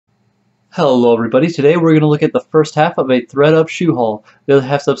Hello everybody, today we're going to look at the first half of a thread-up shoe haul. The other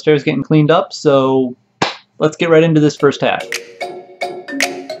half's upstairs getting cleaned up, so let's get right into this first half.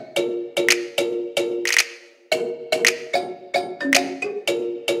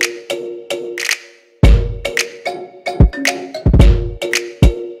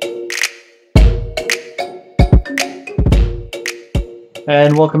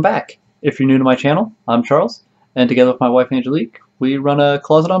 And welcome back. If you're new to my channel, I'm Charles, and together with my wife Angelique, we run a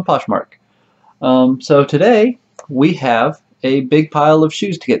closet on Poshmark. So today we have a big pile of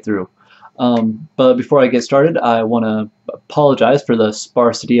shoes to get through. But before I get started, I want to apologize for the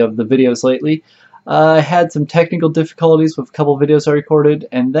sparsity of the videos lately. I had some technical difficulties with a couple videos I recorded,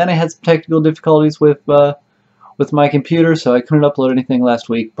 and then I had some technical difficulties with my computer, so I couldn't upload anything last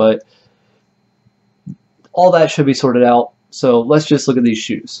week, but all that should be sorted out. So let's just look at these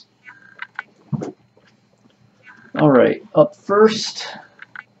shoes. Alright, up first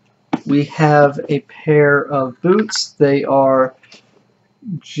we have a pair of boots. They are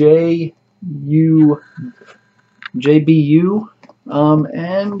JBU,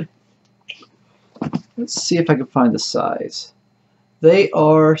 and let's see if I can find the size. They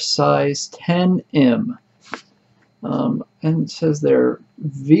are size 10M, and it says they're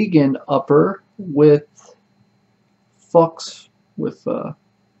vegan upper with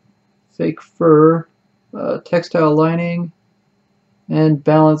fake fur, textile lining, and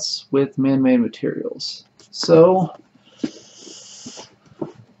balance with man-made materials. So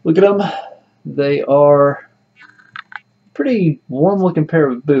look at them. They are pretty warm-looking pair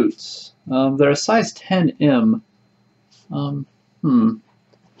of boots. They're a size 10M. Let's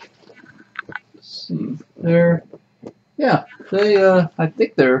see. Yeah, I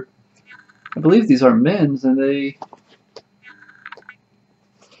believe these are men's, and they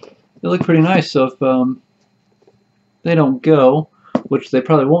look pretty nice. So if they don't go, which they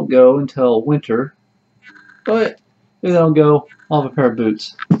probably won't go until winter, but if they don't go, I'll have a pair of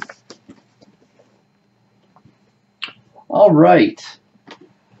boots. Alright,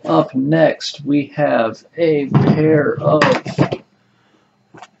 up next we have a pair of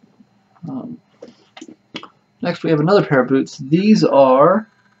next we have another pair of boots. These are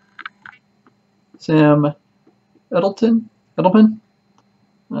Sam Edelman.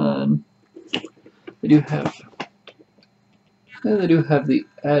 They do have the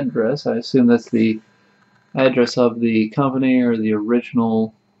address. I assume that's the address of the company, or the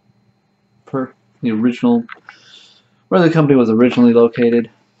original where the company was originally located.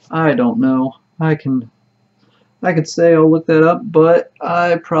 I don't know. I could say I'll look that up, but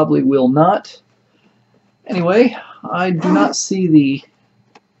I probably will not. Anyway, I do not see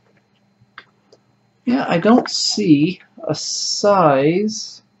I don't see a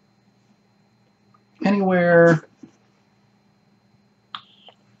size anywhere.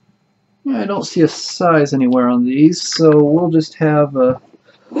 I don't see a size anywhere on these, so we'll just have a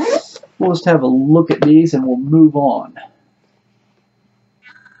look at these and we'll move on.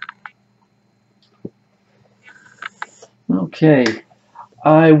 Okay,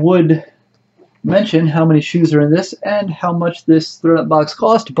 I would mention how many shoes are in this and how much this thread-up box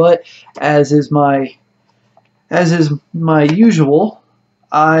cost, but as is my usual,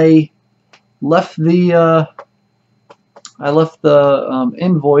 I left the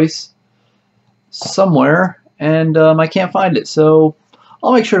invoice somewhere, and I can't find it, so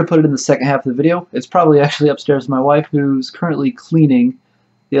I'll make sure to put it in the second half of the video. It's probably actually upstairs with my wife, who's currently cleaning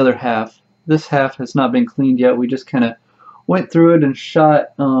the other half. This half has not been cleaned yet. We just kind of went through it and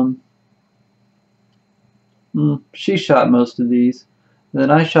shot. She shot most of these, and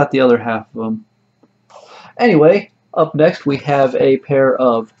then I shot the other half of them. Anyway, up next we have a pair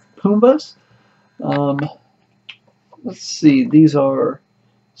of Pumbas. Let's see, these are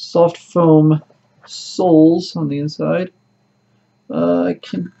soft foam soles on the inside. I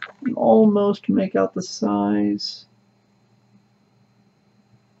can almost make out the size.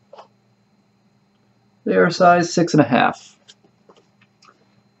 They are size 6.5.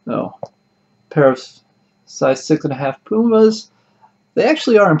 So, pair of size 6.5 Pumbas. They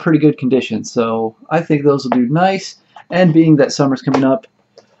actually are in pretty good condition, so I think those will do nice. And being that summer's coming up,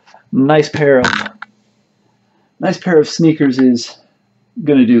 nice pair of sneakers is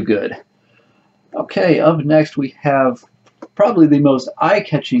gonna do good. Okay, up next we have probably the most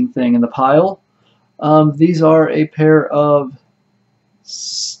eye-catching thing in the pile. These are a pair of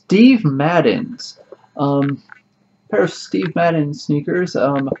Steve Madden's. Pair of Steve Madden sneakers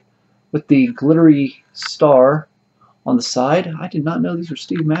with the glittery star on the side. I did not know these were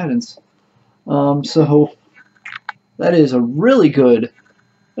Steve Madden's. So that is a really good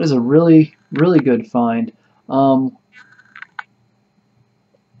find.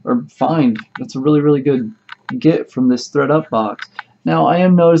 or find. That's a really good get from this ThredUp box. Now I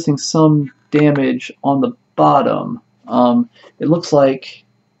am noticing some damage on the bottom. It looks like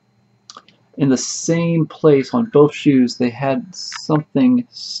in the same place on both shoes they had something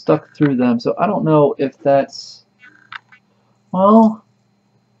stuck through them. So I don't know if that's, well,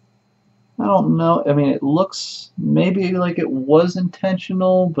 I don't know. I mean, it looks maybe like it was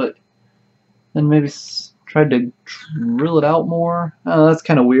intentional, but then maybe tried to drill it out more. That's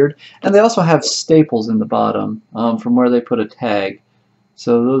kind of weird. And they also have staples in the bottom from where they put a tag.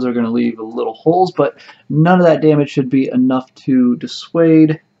 So those are going to leave little holes, but none of that damage should be enough to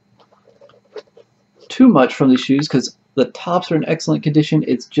dissuade too much from these shoes, because the tops are in excellent condition.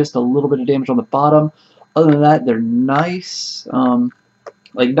 It's just a little bit of damage on the bottom. Other than that, they're nice.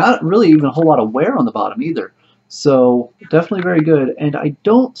 Like, not really even a whole lot of wear on the bottom either. So definitely very good. And I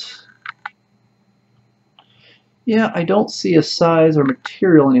don't see a size or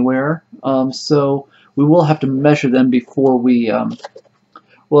material anywhere. So we will have to measure them before we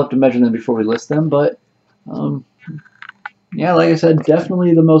list them. But yeah, like I said,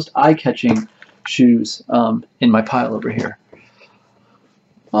 definitely the most eye-catching shoes in my pile over here.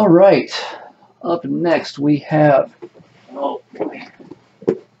 All right, up next we have a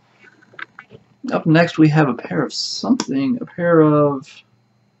pair of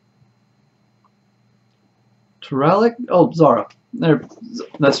Teralic. Oh, Zara.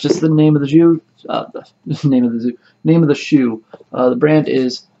 That's just the name of the shoe. Name of the shoe. The brand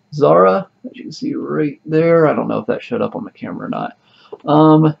is Zara, as you can see right there. I don't know if that showed up on my camera or not.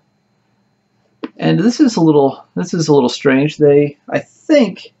 And this is a little strange. I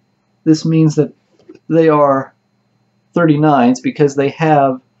think this means that they are 39s because they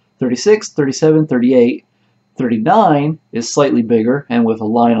have 36, 37, 38. 39 is slightly bigger and with a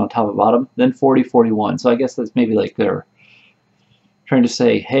line on top and bottom, then 40, 41. So I guess that's maybe like they're trying to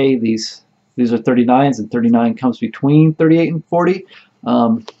say, hey, these are 39s and 39 comes between 38 and 40.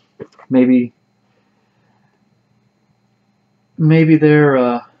 Maybe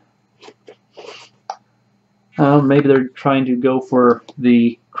they're maybe they're trying to go for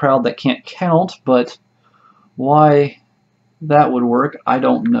the crowd that can't count, but why that would work, I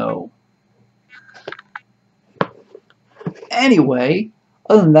don't know. Anyway,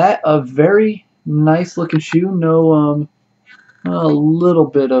 other than that, a very nice looking shoe. No, a little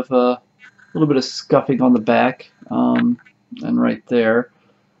bit of scuffing on the back, and right there,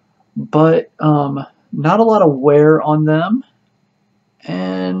 but not a lot of wear on them,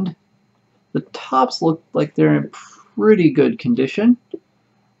 and the tops look like they're in pretty good condition.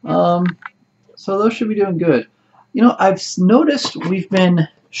 So those should be doing good. You know, I've noticed we've been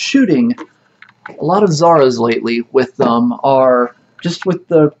shooting a lot of Zaras lately with just with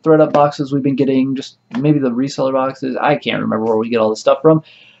the ThredUp boxes we've been getting, just maybe the reseller boxes. I can't remember where we get all the stuff from,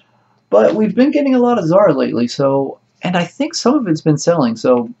 but we've been getting a lot of Zara lately. So, and I think some of it's been selling.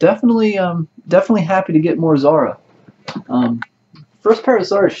 So definitely happy to get more Zara. First pair of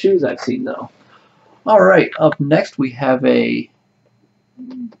Zara shoes I've seen though. All right, up next we have a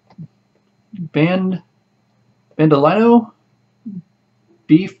Bandolino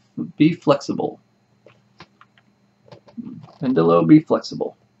Be Flexible. Bandolo Be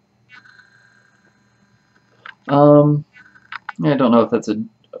Flexible. I don't know if that's a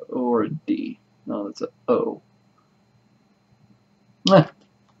O or a D. No, that's a O.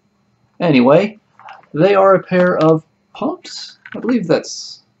 Anyway, they are a pair of pumps. I believe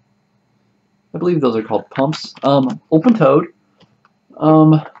those are called pumps. Open-toed.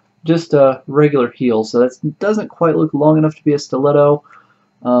 Just a regular heel, so that doesn't quite look long enough to be a stiletto.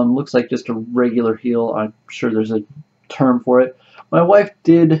 Looks like just a regular heel. I'm sure there's a term for it. My wife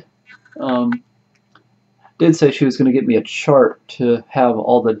did say she was going to get me a chart to have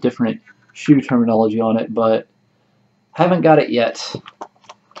all the different shoe terminology on it, but haven't got it yet.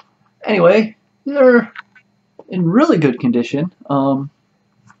 Anyway, they're in really good condition.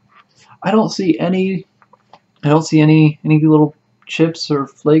 I don't see any little chips or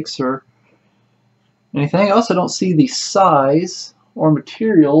flakes or anything. I also don't see the size or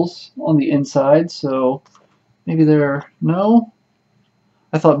materials on the inside, so maybe no.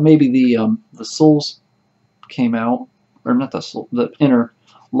 I thought maybe the soles came out, or not the sole, the inner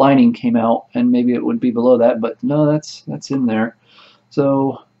lining came out, and maybe it would be below that, but no, that's in there.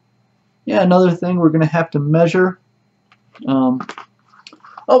 So yeah, another thing we're gonna have to measure. Oh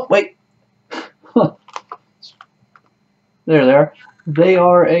wait, there they are. They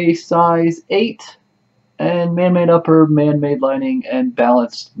are a size 8, and man-made upper, man-made lining, and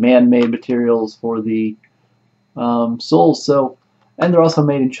balanced man-made materials for the soles. So, and they're also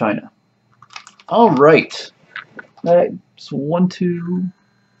made in China. All right, that's 1, 2,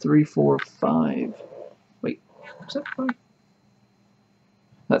 3, 4, 5. Wait, is that 5?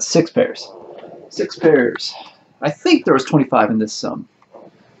 That's 6 pairs. 6 pairs. I think there was 25 in this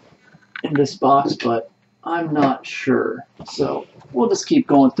box, but I'm not sure. So we'll just keep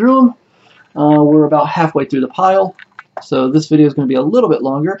going through them. We're about halfway through the pile, so this video is going to be a little bit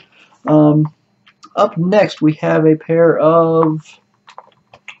longer. Up next, we have a pair of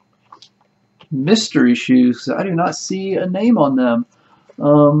mystery shoes. I do not see a name on them.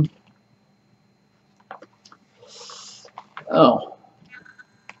 Oh.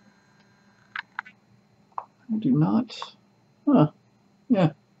 I do not. Huh.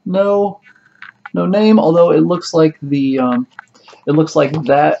 Yeah. No name. Although it looks like the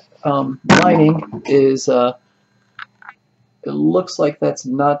that lining is. It looks like that's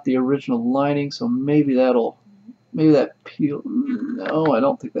not the original lining, so maybe that peel. No, I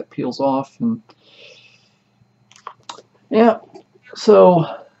don't think that peels off. And yeah, so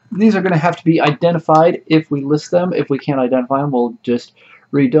these are going to have to be identified if we list them. If we can't identify them, we'll just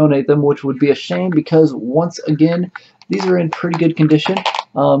redonate them, which would be a shame because once again, these are in pretty good condition.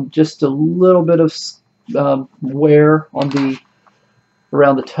 Just a little bit of wear on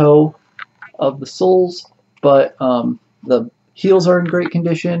around the toe of the soles, but the heels are in great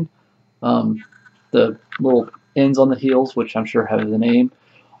condition. The little ends on the heels, which I'm sure have the name,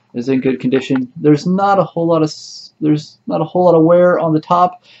 is in good condition. There's not a whole lot of wear on the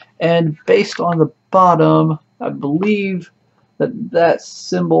top, and based on the bottom, I believe that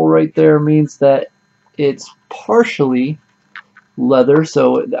symbol right there means that it's partially leather.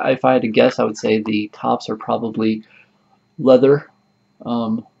 So if I had to guess, I would say the tops are probably leather.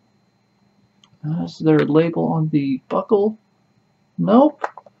 Is there a label on the buckle? Nope.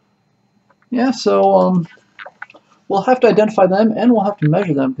 Yeah, so we'll have to identify them and we'll have to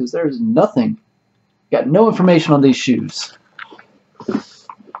measure them because there's nothing. Got no information on these shoes.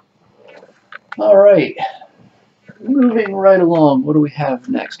 Alright. Moving right along, what do we have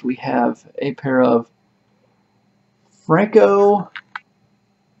next? We have a pair of Franco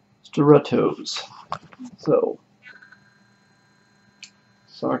Sartos. So,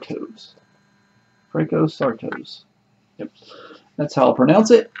 Sartos. Franco Sartos. Yep, that's how I'll pronounce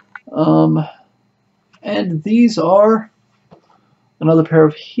it. And these are another pair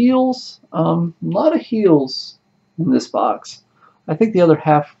of heels. A lot of heels in this box. I think the other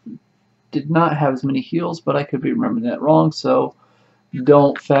half did not have as many heels, but I could be remembering that wrong, so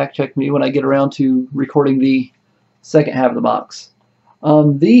don't fact check me when I get around to recording the second half of the box.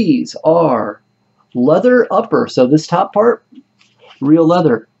 These are leather upper, so this top part, real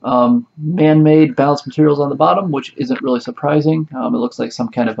leather. Man-made balanced materials on the bottom, which isn't really surprising. It looks like some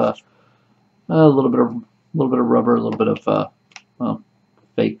kind of a little bit of rubber, a little bit of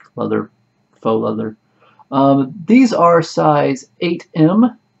fake leather, faux leather. These are size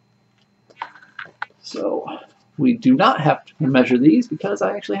 8M, so we do not have to measure these because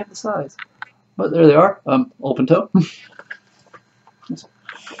I actually have the size. But there they are, open toe.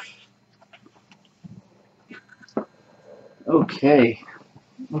 Okay.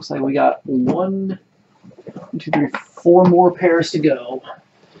 Looks like we got 1, 2, 3, 4 more pairs to go.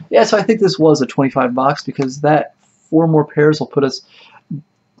 Yeah, so I think this was a 25 box because that 4 more pairs will put us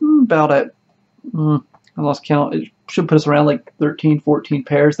about at, I lost count, it should put us around like 13, 14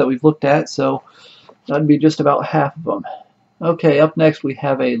 pairs that we've looked at, so that'd be just about half of them. Okay, up next we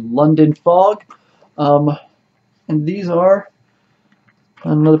have a London Fog, and these are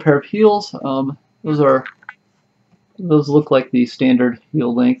another pair of heels. Those look like the standard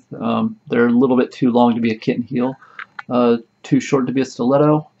heel length. They're a little bit too long to be a kitten heel, too short to be a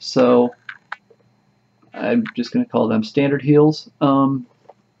stiletto, so I'm just going to call them standard heels.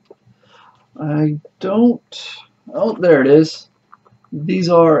 I don't... Oh, there it is. These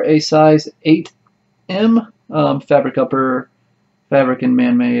are a size 8M, fabric upper, fabric and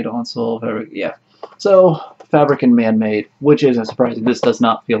man-made, onsole, fabric, yeah. So, fabric and man-made, which isn't surprising. This does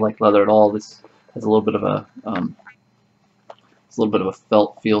not feel like leather at all. This has a little bit of a... it's a little bit of a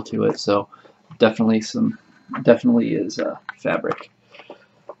felt feel to it, so definitely is fabric.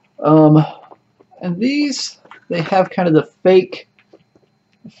 And these, they have kind of the fake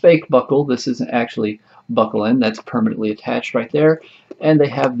buckle. This isn't actually buckle in, that's permanently attached right there. And they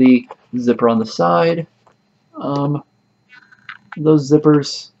have the zipper on the side. Those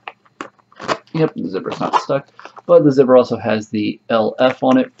zippers, yep, the zipper's not stuck, but the zipper also has the LF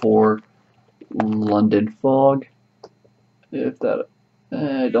on it for London Fog. If that,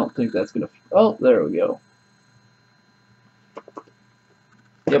 I don't think that's gonna, oh, there we go.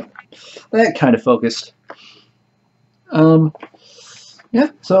 Yep, that kind of focused. Yeah,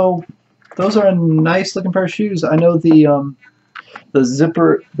 so those are a nice looking pair of shoes. I know the the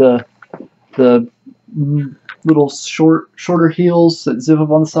zipper, the little shorter heels that zip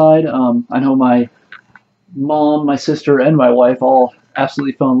up on the side. I know my mom, my sister, and my wife all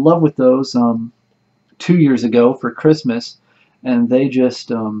absolutely fell in love with those 2 years ago for Christmas, and they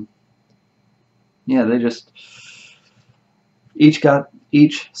just yeah, they just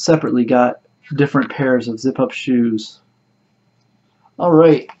each separately got different pairs of zip-up shoes. All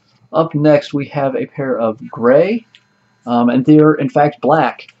right, up next we have a pair of gray, and they're in fact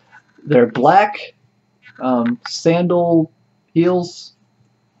black. They're black sandal heels.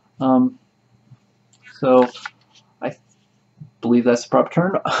 So I believe that's the proper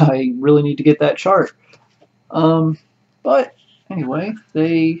term. I really need to get that chart. But anyway,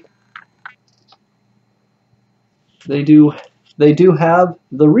 they do have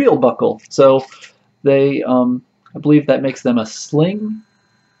the real buckle. So they I believe that makes them a sling,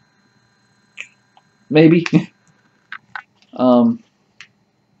 maybe.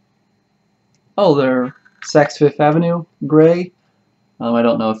 Oh, they're Saks Fifth Avenue gray. I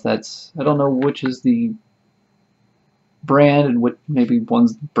don't know if that's, I don't know which is the brand and what, maybe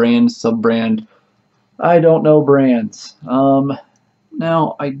one's brand, sub-brand. I don't know brands.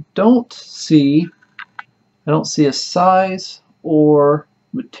 Now I don't see a size or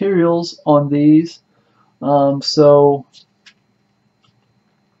materials on these. So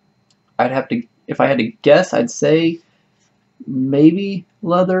I'd have to, if I had to guess, I'd say maybe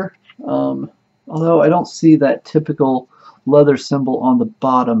leather. Although I don't see that typical leather symbol on the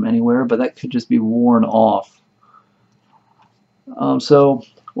bottom anywhere, but that could just be worn off. So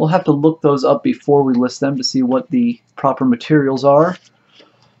we'll have to look those up before we list them to see what the proper materials are.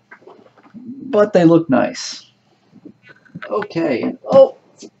 But they look nice. Okay. Oh,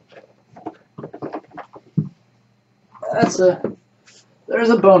 there's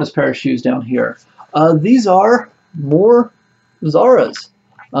a bonus pair of shoes down here. These are more Zara's.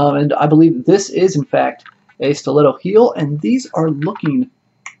 And I believe this is, in fact, a stiletto heel, and these are looking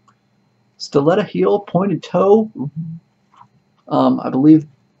stiletto heel, pointed toe. I believe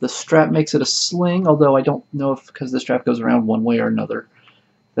the strap makes it a sling, although I don't know if, because the strap goes around one way or another,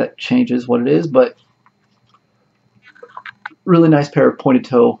 that changes what it is, but really nice pair of pointed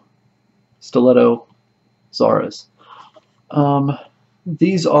toe stiletto Zara's.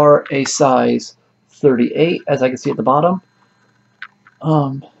 These are a size 38, as I can see at the bottom.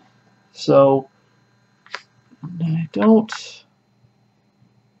 So I don't.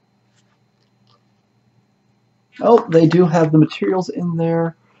 Oh, they do have the materials in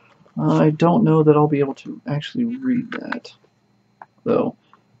there. I don't know that I'll be able to actually read that, though.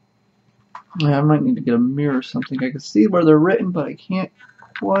 I might need to get a mirror or something. I can see where they're written, but I can't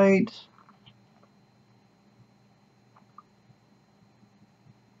quite.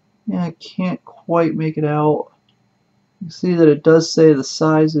 Yeah, I can't quite make it out. You see that it does say the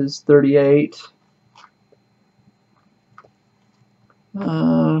size is 38.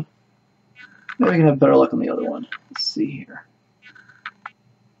 Maybe we can have better luck on the other one. Let's see here.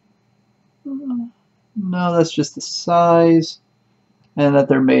 No, that's just the size, and that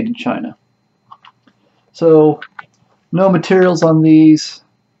they're made in China. So, no materials on these,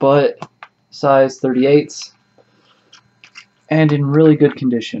 but size 38s, and in really good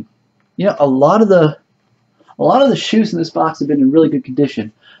condition. You know, a lot of the shoes in this box have been in really good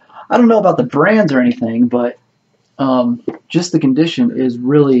condition. I don't know about the brands or anything, but just the condition is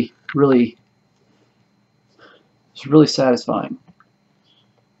really satisfying.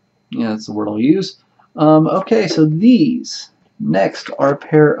 Yeah, that's the word I'll use. Okay, so these next are a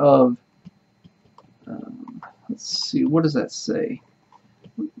pair of, let's see, what does that say?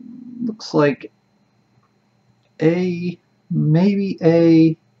 Looks like maybe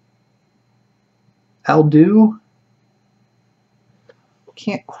a Aldo.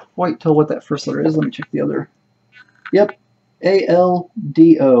 Can't quite tell what that first letter is. Let me check the other. Yep,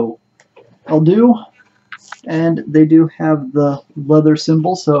 A-L-D-O. Aldo. And they do have the leather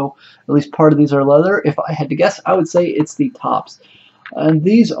symbol, so at least part of these are leather. If I had to guess, I would say it's the tops. And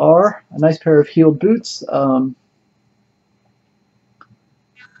these are a nice pair of heeled boots. I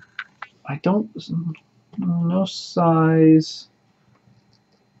don't, no size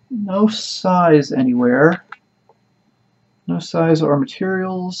anywhere. No size or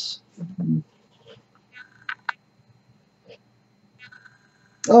materials.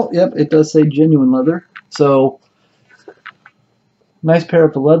 Oh, yep, it does say genuine leather. So, nice pair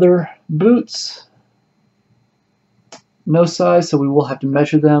of leather boots. No size, so we will have to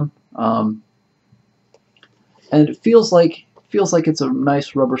measure them. And it feels like it's a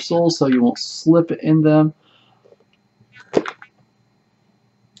nice rubber sole, so you won't slip in them.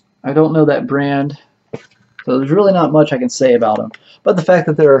 I don't know that brand. So there's really not much I can say about them. But the fact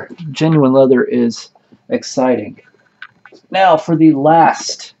that they're genuine leather is exciting. Now for the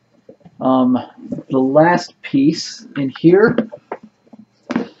last piece in here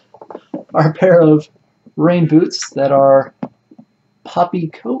are a pair of rain boots that are Poppy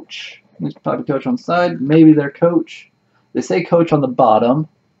Coach. There's Poppy Coach on the side. Maybe they're Coach. They say Coach on the bottom.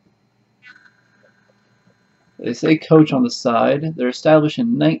 They say Coach on the side. They're established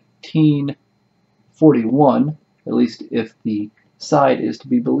in 1941, at least if the side is to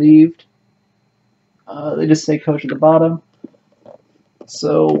be believed. They just say Coach at the bottom.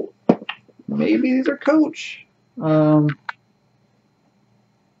 So maybe these are Coach. Well,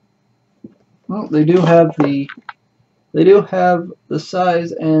 they do have the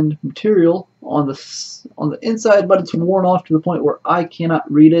size and material on the inside, but it's worn off to the point where I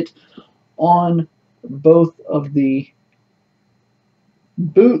cannot read it on both of the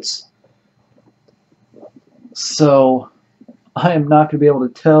boots. So I am not going to be able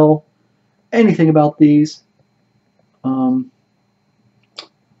to tell anything about these.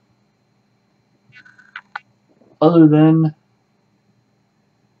 Other than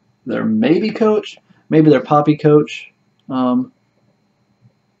they're maybe Coach, maybe they're Poppy Coach. I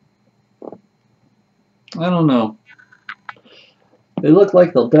don't know. They look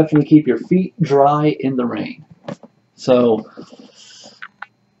like they'll definitely keep your feet dry in the rain. So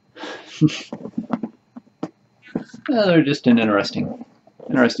they're just an interesting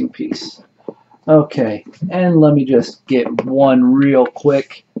piece. Okay, and let me just get one real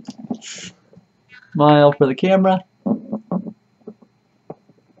quick smile for the camera.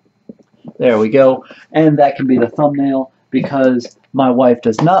 There we go. And that can be the thumbnail because my wife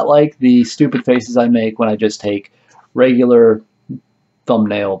does not like the stupid faces I make when I just take regular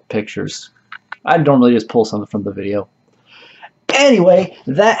thumbnail pictures. I normally just pull something from the video. Anyway,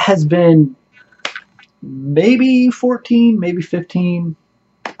 that has been maybe 14, maybe 15.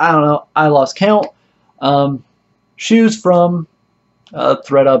 I don't know. I lost count. Shoes from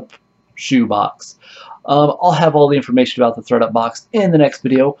ThredUp shoe box. I'll have all the information about the ThredUp box in the next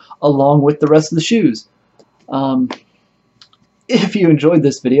video, along with the rest of the shoes. If you enjoyed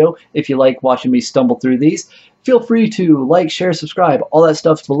this video, if you like watching me stumble through these, feel free to like, share, subscribe. All that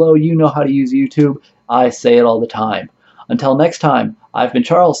stuff's below. You know how to use YouTube. I say it all the time. Until next time, I've been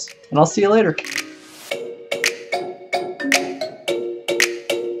Charles, and I'll see you later.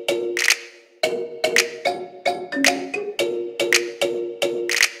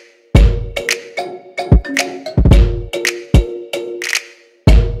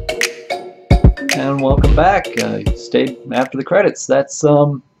 And welcome back. You stayed after the credits. That's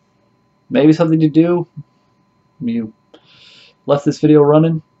maybe something to do. You left this video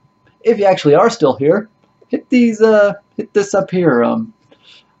running. If you actually are still here, hit this up here. I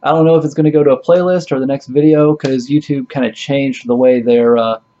don't know if it's going to go to a playlist or the next video because YouTube kind of changed the way their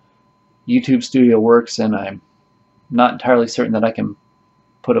YouTube Studio works, and I'm not entirely certain that I can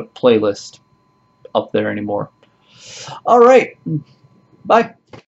put a playlist up there anymore. All right, bye.